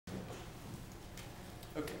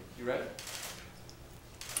You ready?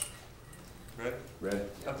 Ready? Ready.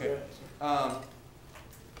 Okay. At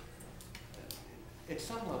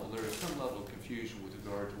some level, there is some level of confusion with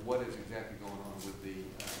regard to what is exactly going on with the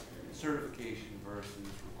certification versus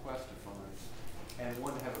request of funds, and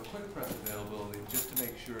wanted to have a quick press availability just to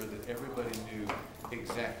make sure that everybody knew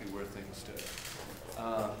exactly where things stood.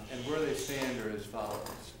 And where they stand are as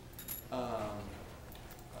follows.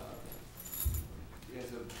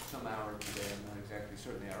 As of some hour today, I'm not exactly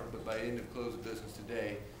certain the hour, but by end of close of business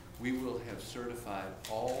today, we will have certified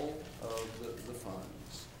all of the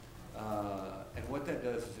funds. And what that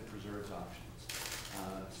does is it preserves options,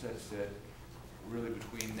 such that really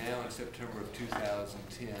between now and September of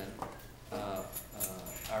 2010,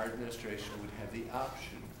 our administration would have the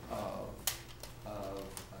option of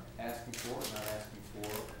asking for or not asking for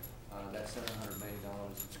that $700 million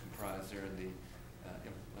that's comprised there in the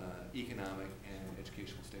Economic and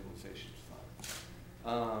Educational Stabilization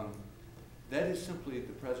Fund. That is simply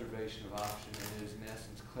the preservation of option and is in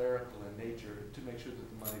essence clerical in nature to make sure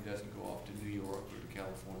that the money doesn't go off to New York or to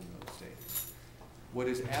California or those states. What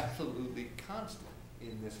is absolutely constant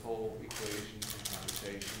in this whole equation and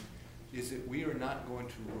conversation is that we are not going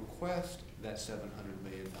to request that $700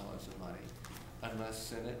 million of money unless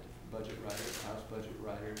Senate budget writers, House budget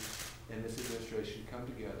writers, and this administration come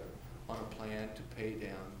together on a plan to pay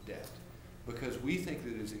down debt. Because we think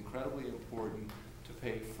that it is incredibly important to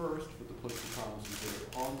pay first for the political promises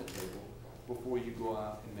that are on the table before you go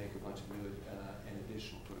out and make a bunch of new and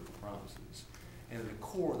additional political promises. And at the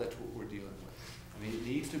core, that's what we're dealing with. I mean, it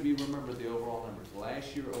needs to be remembered the overall numbers.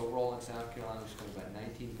 Last year, overall in South Carolina, we spent about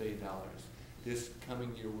 $19 billion. This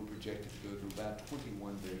coming year, we're projected to go to about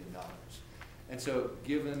 $21 billion. And so,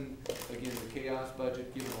 given, again, the chaos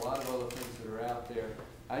budget, given a lot of other things that are out there,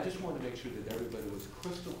 I just wanted to make sure that everybody was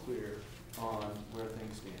crystal clear on where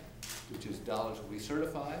things stand, which is dollars will be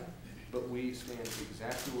certified, but we stand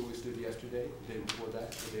exactly where we stood yesterday, the day before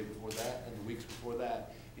that, the day before that, and the weeks before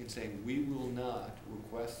that, in saying we will not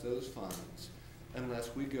request those funds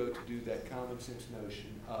unless we go to do that common sense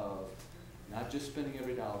notion of not just spending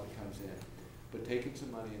every dollar that comes in, but taking some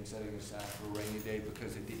money and setting aside for a rainy day,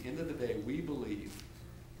 because at the end of the day, we believe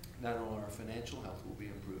not only our financial health will be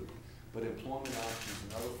improved, but employment options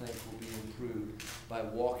and other things will be improved by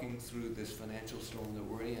walking through this financial storm that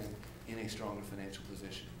we're in a stronger financial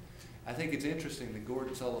position. I think it's interesting that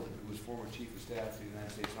Gordon Sullivan, who was former Chief of Staff to the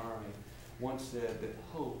United States Army, once said that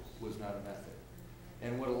hope was not a method.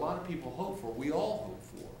 And what a lot of people hope for, we all hope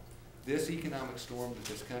for, this economic storm that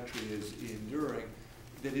this country is enduring,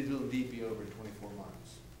 that it will indeed be over in 24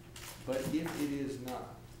 months. But if it is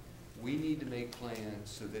not, we need to make plans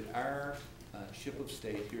so that our ship of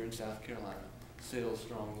state here in South Carolina sails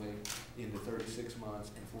strongly into 36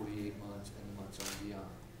 months and 48 months and the months on beyond.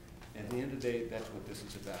 And at the end of the day, that's what this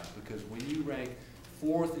is about. Because when you rank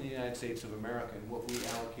 4th in the United States of America in what we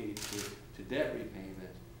allocate to debt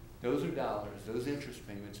repayment, those are dollars, those interest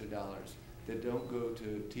payments are dollars that don't go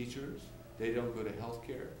to teachers, they don't go to health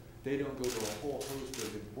care, they don't go to a whole host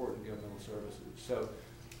of important governmental services. So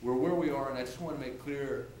we're where we are, and I just want to make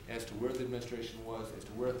clear as to where the administration was, as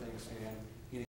to where things stand,